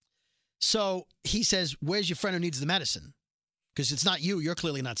 So he says, where's your friend who needs the medicine? Because it's not you. You're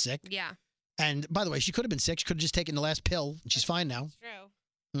clearly not sick. Yeah. And by the way, she could have been sick. She could have just taken the last pill, and she's fine now.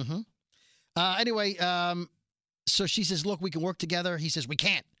 True. Mm-hmm. Anyway, so she says, look, we can work together. He says, we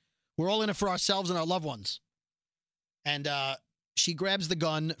can't. We're all in it for ourselves and our loved ones. And she grabs the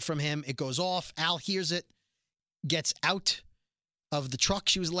gun from him. It goes off. Al hears it, gets out of the truck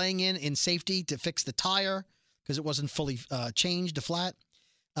she was laying in safety to fix the tire because it wasn't fully changed, the flat.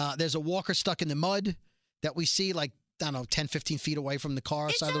 There's a walker stuck in the mud that we see, like, I don't know, 10, 15 feet away from the car,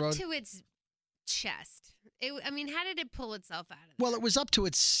 side of the road. It's up to its chest. How did it pull itself out of there? Well, it was up to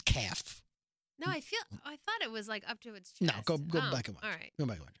its calf. No, I thought it was, like, up to its chest. No, go back and watch. All right. Go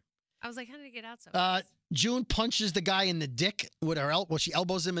back and watch. I was like, how did it get out so fast? June punches the guy in the dick with her she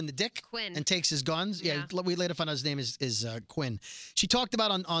elbows him in the dick. Quinn. And takes his guns. Yeah, we later find out his name is Quinn. She talked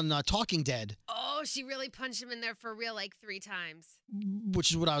about on Talking Dead. Oh, she really punched him in there for real, like 3 times.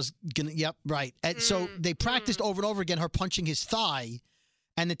 Which is what I was gonna. Yep, right. And so they practiced over and over again her punching his thigh,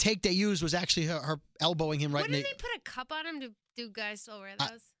 and the take they used was actually her elbowing him right in the. Wouldn't they put a cup on him? Do guys still wear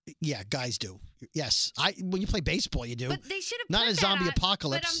those? Yeah, guys do. Yes, when you play baseball, you do. But they should have not put a zombie that on,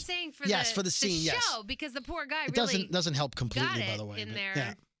 apocalypse. But I'm saying for the scene, show, yes, because the poor guy it really doesn't help completely, got it by the way. in but, there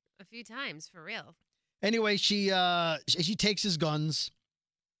yeah. a few times for real. Anyway, she takes his guns.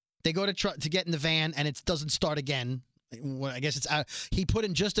 They go to get in the van, and it doesn't start again. Well, I guess it's he put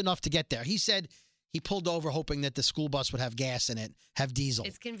in just enough to get there. He said he pulled over hoping that the school bus would have gas in it, have diesel.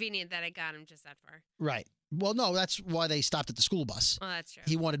 It's convenient that it got him just that far. Right. Well, no, that's why they stopped at the school bus. Well, that's true.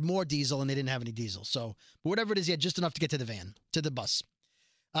 He wanted more diesel, and they didn't have any diesel. So, but whatever it is, he had just enough to get to the bus.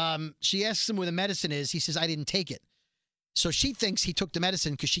 She asks him where the medicine is. He says, I didn't take it. So she thinks he took the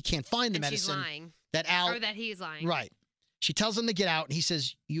medicine because she can't find the medicine. She's lying. Or that he's lying. Right. She tells him to get out, and he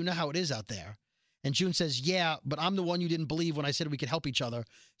says, you know how it is out there. And June says, yeah, but I'm the one you didn't believe when I said we could help each other.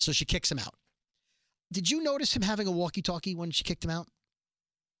 So she kicks him out. Did you notice him having a walkie-talkie when she kicked him out?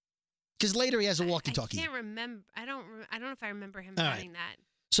 Because later he has a walkie-talkie. I can't remember. I don't know if I remember him All having right. that.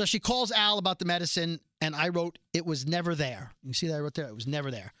 So she calls Al about the medicine, and I wrote, it was never there. You see that I wrote there? It was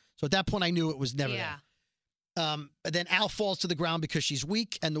never there. So at that point, I knew it was never there. Then Al falls to the ground because she's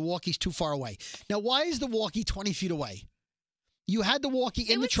weak, and the walkie's too far away. Now, why is the walkie 20 feet away? You had the walkie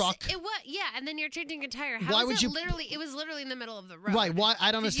in the truck. It was, yeah, and then you're changing a tire. How Why is would it you? Literally, it was literally in the middle of the road. Right. Why?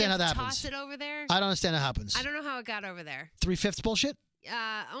 I don't understand how that happens. Toss it over there. I don't understand how it happens. I don't know how it got over there. 3/5 bullshit.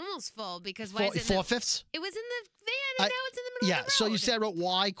 Almost full because why is it 4/5? It was in the van, and now it's in the middle of the road. Yeah. So you said I wrote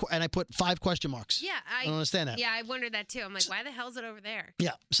why, and I put 5 question marks. Yeah, I don't understand that. Yeah, I wondered that too. I'm like, why the hell is it over there?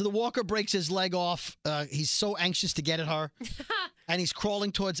 Yeah. So the walker breaks his leg off. He's so anxious to get at her, and he's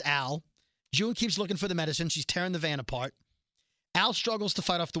crawling towards Al. June keeps looking for the medicine. She's tearing the van apart. Al struggles to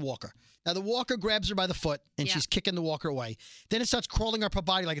fight off the walker. Now, the walker grabs her by the foot, and she's kicking the walker away. Then it starts crawling up her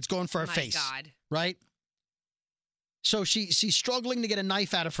body like it's going for her face. My God. Right? So she's struggling to get a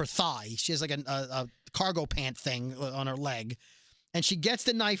knife out of her thigh. She has like a cargo pant thing on her leg. And she gets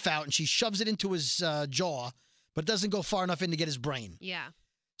the knife out, and she shoves it into his jaw, but doesn't go far enough in to get his brain. Yeah.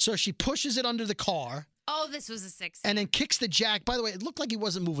 So she pushes it under the car. Oh, this was a 6. And then kicks the jack. By the way, it looked like he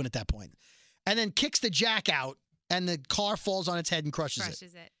wasn't moving at that point. And then kicks the jack out. And the car falls on its head and crushes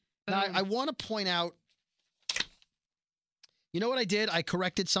it. Now, I want to point out, you know what I did? I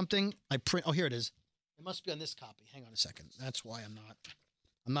corrected something. Oh, here it is. It must be on this copy. Hang on a second. That's why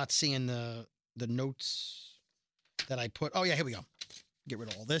I'm not seeing the notes that I put. Oh, yeah, here we go. Get rid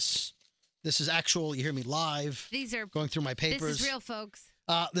of all this. This is actual. You hear me live. These are going through my papers. This is real, folks.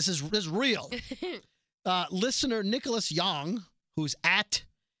 This is real. Listener Nicholas Young, who's at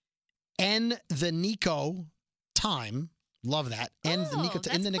the Nico Time, love that. In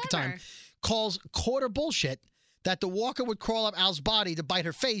the nick of time, calls quarter bullshit that the walker would crawl up Al's body to bite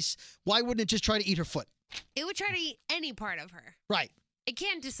her face. Why wouldn't it just try to eat her foot? It would try to eat any part of her. Right. It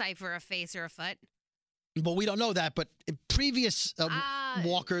can't decipher a face or a foot. But we don't know that. But previous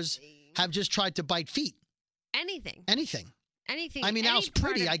walkers have just tried to bite feet. Anything. I mean, Al's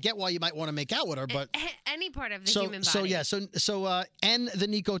pretty. I get why you might want to make out with her, but any part of the human body. So yeah, so the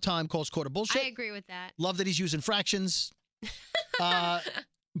Nico Time calls quarter bullshit. I agree with that. Love that he's using fractions.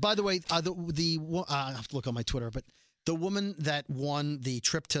 By the way, I have to look on my Twitter, but the woman that won the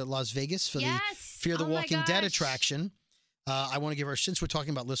trip to Las Vegas for the Fear the Walking Dead attraction, I want to give her, since we're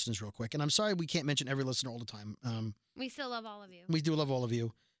talking about listeners real quick, and I'm sorry we can't mention every listener all the time. We still love all of you. We do love all of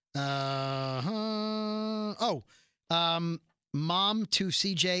you. Mom to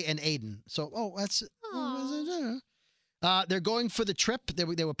CJ and Aiden. So, that's... they're going for the trip.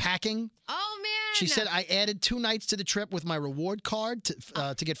 They were packing. Oh, man. She said, I added 2 nights to the trip with my reward card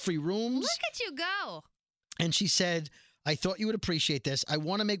to get free rooms. Look at you go. And she said, I thought you would appreciate this. I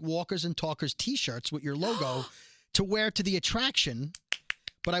want to make Walkers and Talkers T-shirts with your logo to wear to the attraction,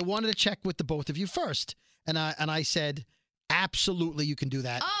 but I wanted to check with the both of you first. And I said, absolutely, you can do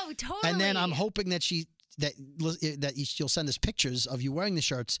that. Oh, totally. And then I'm hoping that she you'll send us pictures of you wearing the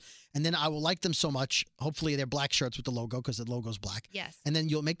shirts, and then I will like them so much. Hopefully, they're black shirts with the logo because the logo's black. Yes. And then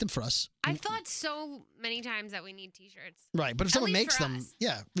you'll make them for us. I've thought so many times that we need T-shirts. Right, but if At someone least makes for them, us.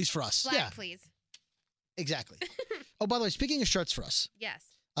 yeah, at least for us. Black, Yeah, please. exactly. Oh, by the way, speaking of shirts for us, Yes.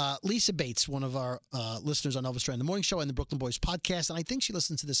 Lisa Bates, one of our listeners on Elvis Duran in the Morning Show and the Brooklyn Boys podcast, and I think she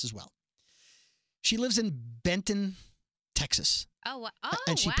listens to this as well. She lives in Benton, Texas. Oh,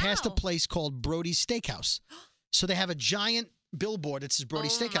 And she passed a wow. place called Brody's Steakhouse. So they have a giant billboard that says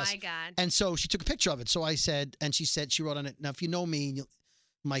Brody's Steakhouse. Oh, my God. And so she took a picture of it. So I said, and she wrote on it, now, if you know me,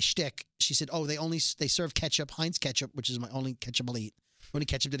 my shtick, she said, oh, they serve ketchup, Heinz ketchup, which is my only ketchup I'll eat, only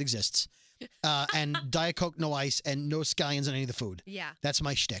ketchup that exists, and Diet Coke, no ice, and no scallions on any of the food. Yeah. That's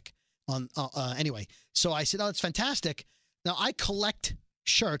my shtick. Anyway, so I said, oh, it's fantastic. Now, I collect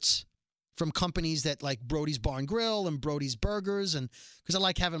shirts from companies that like Brody's Bar and Grill and Brody's Burgers, and because I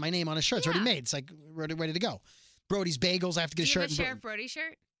like having my name on a shirt. It's already Yeah. made. It's like ready to go. Brody's Bagels, I have to get Do a you shirt. have a Sheriff Brody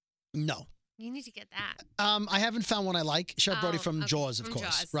shirt? No. You need to get that. I haven't found one I like. Sheriff Brody from okay, Jaws, of from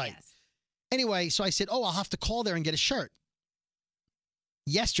course. Jaws, Right. yes. Anyway, so I said, oh, I'll have to call there and get a shirt.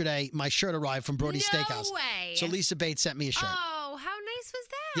 Yesterday, my shirt arrived from Brody's Steakhouse. No way. So Lisa Bates sent me a shirt. Oh, how nice was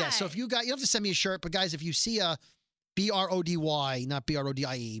that? Yeah, so if you don't have to send me a shirt, but guys, if you see a B-R-O-D-Y, not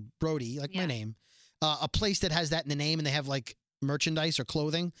B-R-O-D-I-E, Brody, like my Yeah. name, a place that has that in the name and they have like merchandise or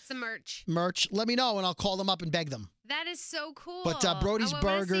clothing, Some merch. let me know and I'll call them up and beg them. That is so cool. But Brody's I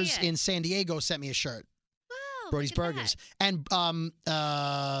wanna see Burgers it. in San Diego sent me a shirt. Wow, Brody's look at Burgers. that.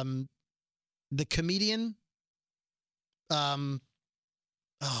 And the comedian, oh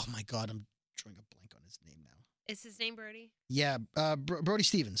my God, I'm drawing a blank on his name now. Is his name Brody? Yeah, Brody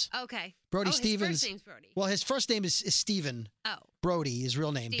Stevens. Okay. Brody oh, Stevens. His first name's Brody. Well, his first name is Stephen Oh, Brody, his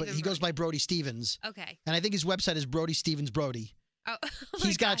real name, but Stephen he goes by Brody. Brody Stevens. okay. And I think his website is Brody Stevens Brody. Oh, oh my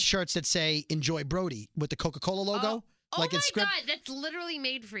He's got God. shirts that say "Enjoy Brody" with the Coca-Cola logo, Oh like my in script. God, that's literally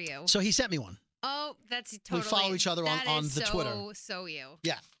made for you. So he sent me one. Oh, that's totally. follow each other on- that on is the so, Twitter. So you.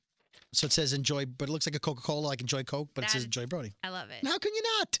 So it says "Enjoy," but it looks like a Coca-Cola, like "Enjoy Coke," but it That says is- "Enjoy Brody." I love it. And how can you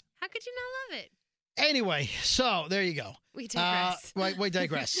not? How could you not love it? Anyway, so there you go. We digress. We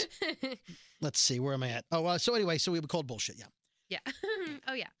digress. Let's see, where am I at? Oh, so anyway, so we were called bullshit. Yeah. yeah.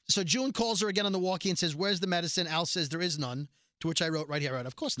 Oh yeah. So June calls her again on the walkie and says, "Where's the medicine?" Al says, "There is none." To which I wrote right here,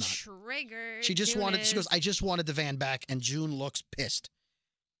 "Of course not." Trigger. She just wanted. She goes, "I just wanted the van back," and June looks pissed.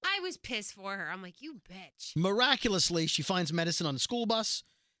 I was pissed for her. I'm like, you bitch. Miraculously, she finds medicine on the school bus.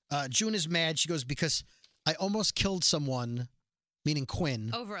 June is mad. She goes, "Because I almost killed someone," meaning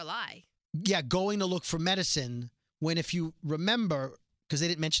Quinn. Over a lie. Yeah, going to look for medicine. When, if you remember, because they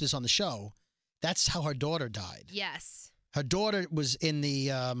didn't mention this on the show, that's how her daughter died. Yes. Her daughter was in the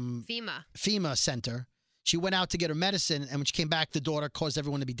FEMA. FEMA center. She went out to get her medicine, and when she came back, the daughter caused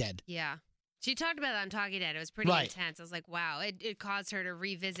everyone to be dead. Yeah. She talked about that on Talking Dead. It was pretty Right. intense. I was like, wow. It caused her to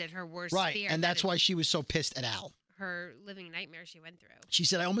revisit her worst Right, fear. and that that's why she was so pissed at Al. her living nightmare she went through. She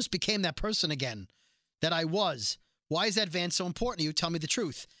said, "I almost became that person again that I was. Why is that van so important to you? Tell me the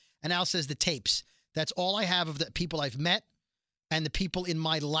truth." And Al says, "The tapes. That's all I have of the people I've met and the people in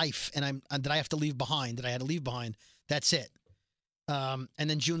my life and that I have to leave behind, that I had to leave behind. That's it." And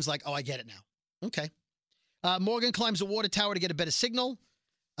then June's like, "Oh, I get it now." Okay. Morgan climbs a water tower to get a better signal.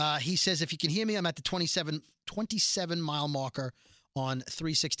 He says, "If you can hear me, I'm at the 27-mile marker on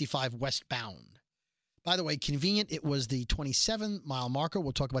 365 westbound." By the way, convenient, it was the 27-mile marker.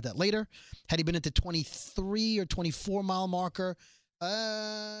 We'll talk about that later. Had he been at the 23 or 24-mile marker,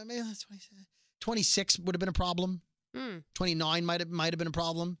 maybe that's 26 would have been a problem. 29 might have been a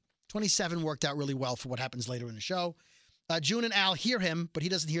problem. 27 worked out really well for what happens later in the show. June and Al hear him, but he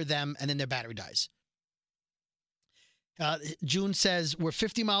doesn't hear them, and then their battery dies. June says, "We're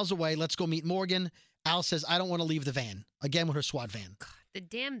 50 miles away. Let's go meet Morgan." Al says, "I don't want to leave the van." Again with her SWAT van. God, the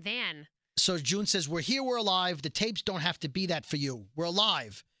damn van. So June says, "We're here, we're alive. The tapes don't have to be that for you. We're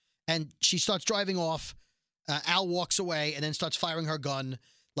alive." And she starts driving off. Al walks away and then starts firing her gun.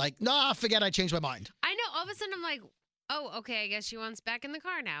 Like, "Nah, forget I changed my mind." I know. All of a sudden, I'm like, oh, okay. I guess she wants back in the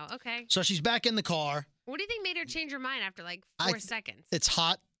car now. Okay. So she's back in the car. What do you think made her change her mind after like 4 seconds? It's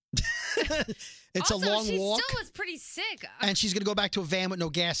hot. It's also, a long she walk. still was pretty sick. And she's going to go back to a van with no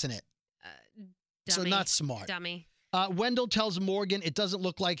gas in it. So Dummy. not smart. Dummy. Wendell tells Morgan it doesn't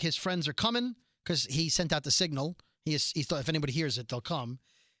look like his friends are coming because he sent out the signal. He thought if anybody hears it, they'll come.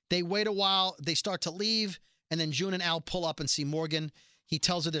 They wait a while. They start to leave. And then June and Al pull up and see Morgan. He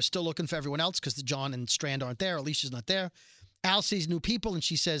tells her they're still looking for everyone else because John and Strand aren't there. Alicia's not there. Al sees new people and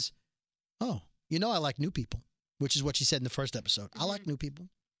she says, "Oh, you know I like new people," which is what she said in the first episode. "I like new people."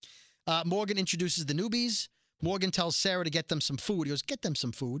 Morgan introduces the newbies. Morgan tells Sarah to get them some food. He goes, "Get them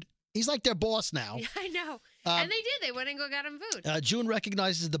some food." He's like their boss now. Yeah, I know. And they did. They went and got him food. June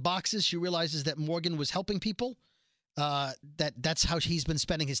recognizes the boxes. She realizes that Morgan was helping people. That's how he's been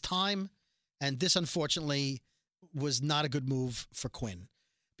spending his time. And this, unfortunately, was not a good move for Quinn.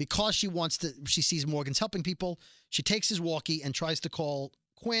 Because she sees Morgan's helping people, she takes his walkie and tries to call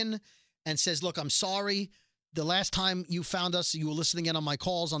Quinn and says, look, I'm sorry. The last time you found us, you were listening in on my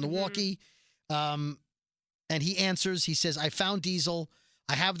calls on the walkie. And he answers. He says, I found Diesel.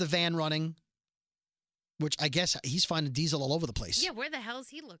 I have the van running, which I guess he's finding Diesel all over the place. Yeah, where the hell is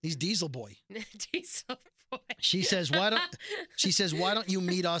he looking? He's Diesel Boy. Diesel Boy. She says, why don't you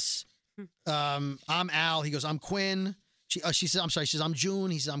meet us? I'm Al. He goes, I'm Quinn. She says, I'm sorry. She says, I'm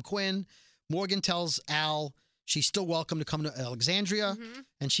June. He says, I'm Quinn. Morgan tells Al she's still welcome to come to Alexandria.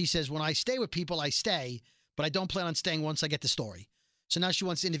 And she says, when I stay with people, I stay, but I don't plan on staying once I get the story. So now she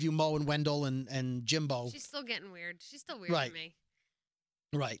wants to interview Mo and Wendell and Jimbo. She's still getting weird. She's still weird to me.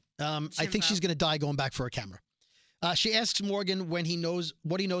 Right. I think she's going to die going back for a camera. She asks Morgan what he knows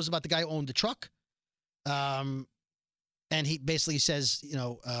about the guy who owned the truck. And he basically says,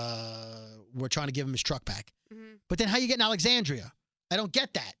 we're trying to give him his truck back. But then how you get in Alexandria? I don't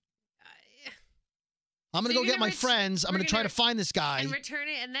get that. I'm going to go get my friends. I'm going to try to find this guy. And return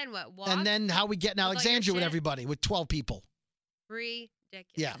it, and then what? Walk? And then how we get in Alexandria with everybody, with 12 people. Ridiculous.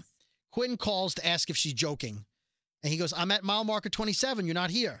 Yeah. Quinn calls to ask if she's joking. And he goes, I'm at mile marker 27. You're not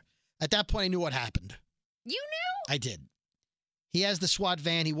here. At that point, I knew what happened. You knew? I did. He has the SWAT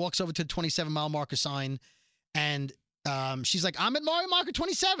van. He walks over to the 27 mile marker sign. And she's like, I'm at mile marker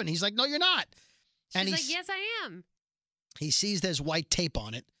 27. He's like, no, you're not. She's like, yes, I am. He sees there's white tape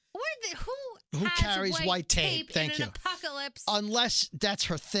on it. Who has carries white tape? Thank in you. An apocalypse. Unless that's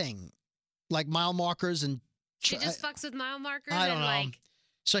her thing. Like mile markers and... She just fucks with mile markers? I don't know. Like,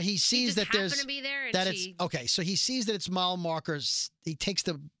 so he sees that there's... to be there and it's okay, so he sees that it's mile markers. He takes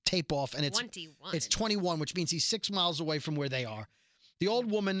the tape off and it's 21. It's 21, which means he's 6 miles away from where they are. The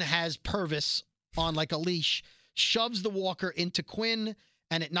old woman has Purvis on like a leash, shoves the walker into Quinn,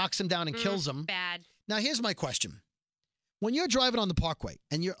 and it knocks him down and kills him. Bad. Now, here's my question. When you're driving on the parkway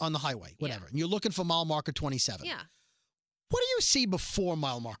and you're on the highway, whatever, and you're looking for mile marker 27, what do you see before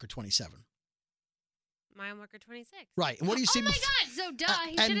mile marker 27? Mile marker 26. Right. And what do you see? Oh my God! So duh,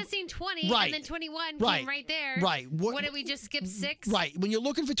 he should have seen 20, and then 21 came right there. Right. What did we just skip 6? Right. When you're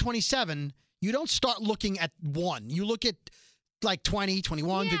looking for 27, you don't start looking at 1. You look at like 20,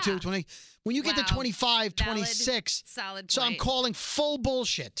 21, 22, 20. When you get to 25, 26. Solid point. So I'm calling full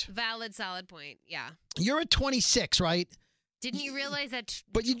bullshit. Valid, solid point. Yeah. You're at 26, right? Didn't you realize that?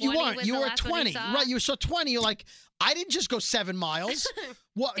 But you weren't. You were at 20, right? You saw 20. You're like, I didn't just go 7 miles.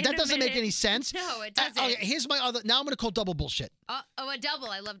 What? That doesn't make any sense. No, it doesn't. Okay, here's my other. Now I'm going to call double bullshit. A double.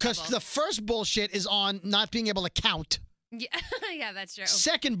 I love double. Because the first bullshit is on not being able to count. Yeah, yeah, that's true.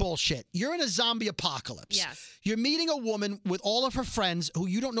 Second bullshit. You're in a zombie apocalypse. Yes. You're meeting a woman with all of her friends who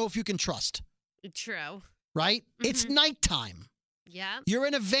you don't know if you can trust. True. Right? It's nighttime. Yeah. You're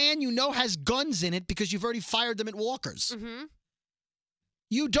in a van you know has guns in it because you've already fired them at walkers.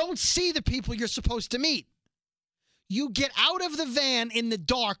 You don't see the people you're supposed to meet. You get out of the van in the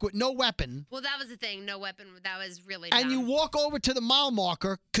dark with no weapon. Well, that was the thing. No weapon. That was really And dumb. you walk over to the mile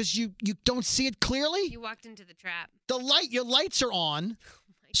marker because you don't see it clearly. You walked into the trap. Your lights are on.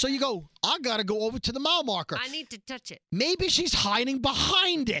 So you go, I got to go over to the mile marker. I need to touch it. Maybe she's hiding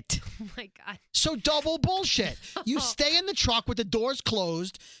behind it. Oh, my God. So double bullshit. You stay in the truck with the doors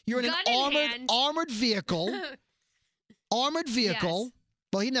closed. You're in an armored vehicle. Armored vehicle. Yes.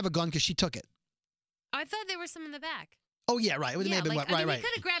 Well, he didn't have a gun because she took it. I thought there was some in the back. Oh, yeah, right. It may have been right. right. He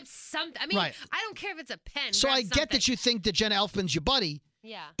could have grabbed something. I mean, I don't care if it's a pen. So I get that you think that Jenna Elfman's your buddy.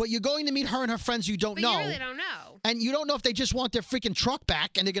 Yeah. But you're going to meet her and her friends you don't know. You really don't know. And you don't know if they just want their freaking truck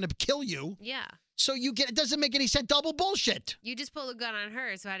back and they're going to kill you. Yeah. So it doesn't make any sense. Double bullshit. You just pulled a gun on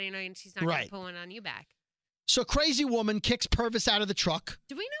her, so how do you know she's not going to pull one on you back? So crazy woman kicks Purvis out of the truck.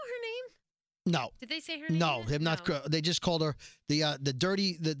 Do we know her name? No. Did they say her name? No, they've not. They just called her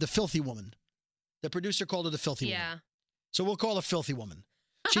the filthy woman. The producer called her the filthy woman. Yeah. So we'll call her filthy woman.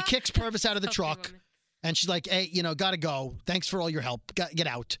 She kicks Purvis out of the truck, woman. And she's like, "Hey, gotta go. Thanks for all your help. Get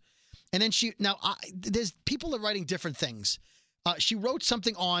out." And then there's people are writing different things. She wrote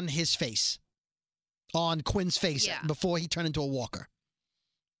something on his face, on Quinn's face, before he turned into a walker.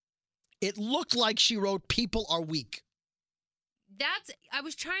 It looked like she wrote, "People are weak." I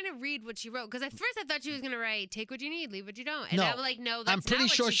was trying to read what she wrote because at first I thought she was going to write, take what you need, leave what you don't. And I was like, no, that's I'm pretty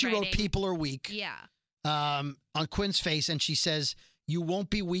sure she wrote, "People are weak." Yeah. On Quinn's face, and she says, "You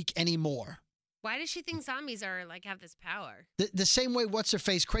won't be weak anymore." Why does she think zombies have this power? The same way, what's her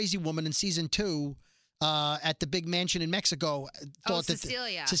face, crazy woman in season 2, at the big mansion in Mexico thought that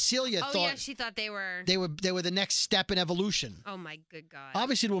Cecilia. Cecilia Oh, thought yeah, she thought they were. they were the next step in evolution. Oh, my good God.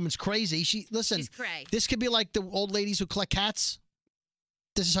 Obviously, the woman's crazy. Listen. She's cray. This could be like the old ladies who collect cats.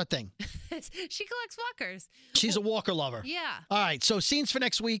 This is her thing. She collects walkers. She's a walker lover. Yeah. All right, so scenes for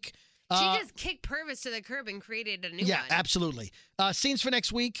next week. She just kicked Purvis to the curb and created a new one. Yeah, absolutely. Scenes for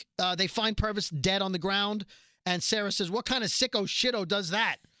next week. They find Purvis dead on the ground, and Sarah says, "What kind of sicko shitto does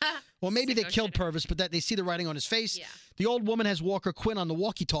that?" Well, maybe they Sicko killed shitto. Purvis, but that they see the writing on his face. Yeah. The old woman has Walker Quinn on the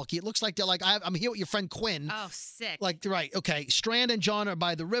walkie-talkie. It looks like they're like, "I'm here with your friend Quinn." Oh, sick. Like, right, okay. Strand and John are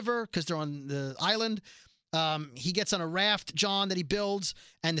by the river because they're on the island. He gets on a raft, John, that he builds,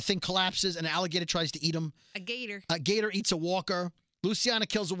 and the thing collapses, and an alligator tries to eat him. A gator. A gator eats a walker. Luciana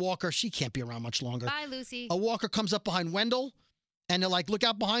kills a walker. She can't be around much longer. Bye, Lucy. A walker comes up behind Wendell, and they're like, "Look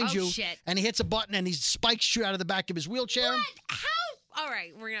out behind Oh, you." shit. And he hits a button, and these spikes shoot out of the back of his wheelchair. What? How? All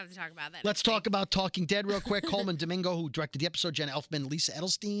right, we're going to have to talk about that. Let's next talk week. about Talking Dead real quick. Coleman Domingo, who directed the episode, Jenna Elfman, Lisa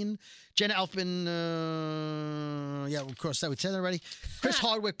Edelstein. Jenna Elfman, yeah, of course, that we said already. Chris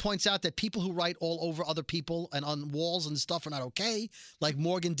Hardwick points out that people who write all over other people and on walls and stuff are not okay, like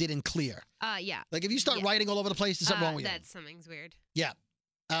Morgan did in Clear. Yeah. Like, if you start Yeah. writing all over the place, there's something wrong with you. Something's weird. Yeah.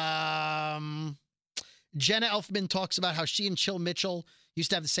 Jenna Elfman talks about how she and Chill Mitchell used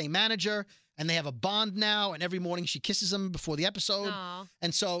to have the same manager, and they have a bond now, and every morning she kisses him before the episode. Aw.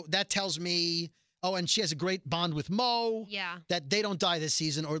 And so that tells me, oh, and she has a great bond with Mo, Yeah. that they don't die this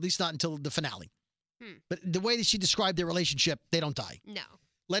season, or at least not until the finale. Hmm. But the way that she described their relationship, they don't die. No.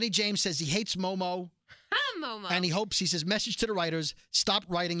 Lenny James says he hates Momo, Momo. and he says, message to the writers, stop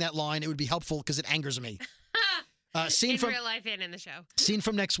writing that line. It would be helpful because it angers me. Scene in from real life and in the show. Scene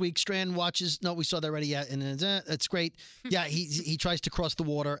from next week. Strand watches. No, we saw that already. Yeah, and that's great. Yeah, he tries to cross the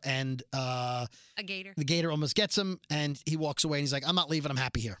water, and A gator. the gator almost gets him, and he walks away. And he's like, "I'm not leaving. I'm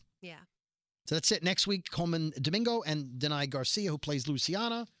happy here." Yeah. So that's it. Next week, Coleman Domingo and Denai Garcia, who plays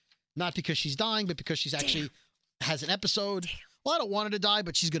Luciana, not because she's dying, but because she's actually has an episode. Well, I don't want her to die,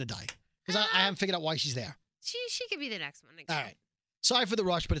 but she's gonna die because I haven't figured out why she's there. She could be the next one. All right. Sorry for the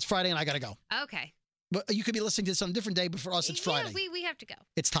rush, but it's Friday, and I gotta go. Okay. But you could be listening to this on a different day, but for us, it's Friday. Yeah, we have to go.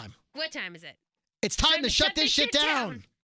 It's time. What time is it? It's time to shut this shit down.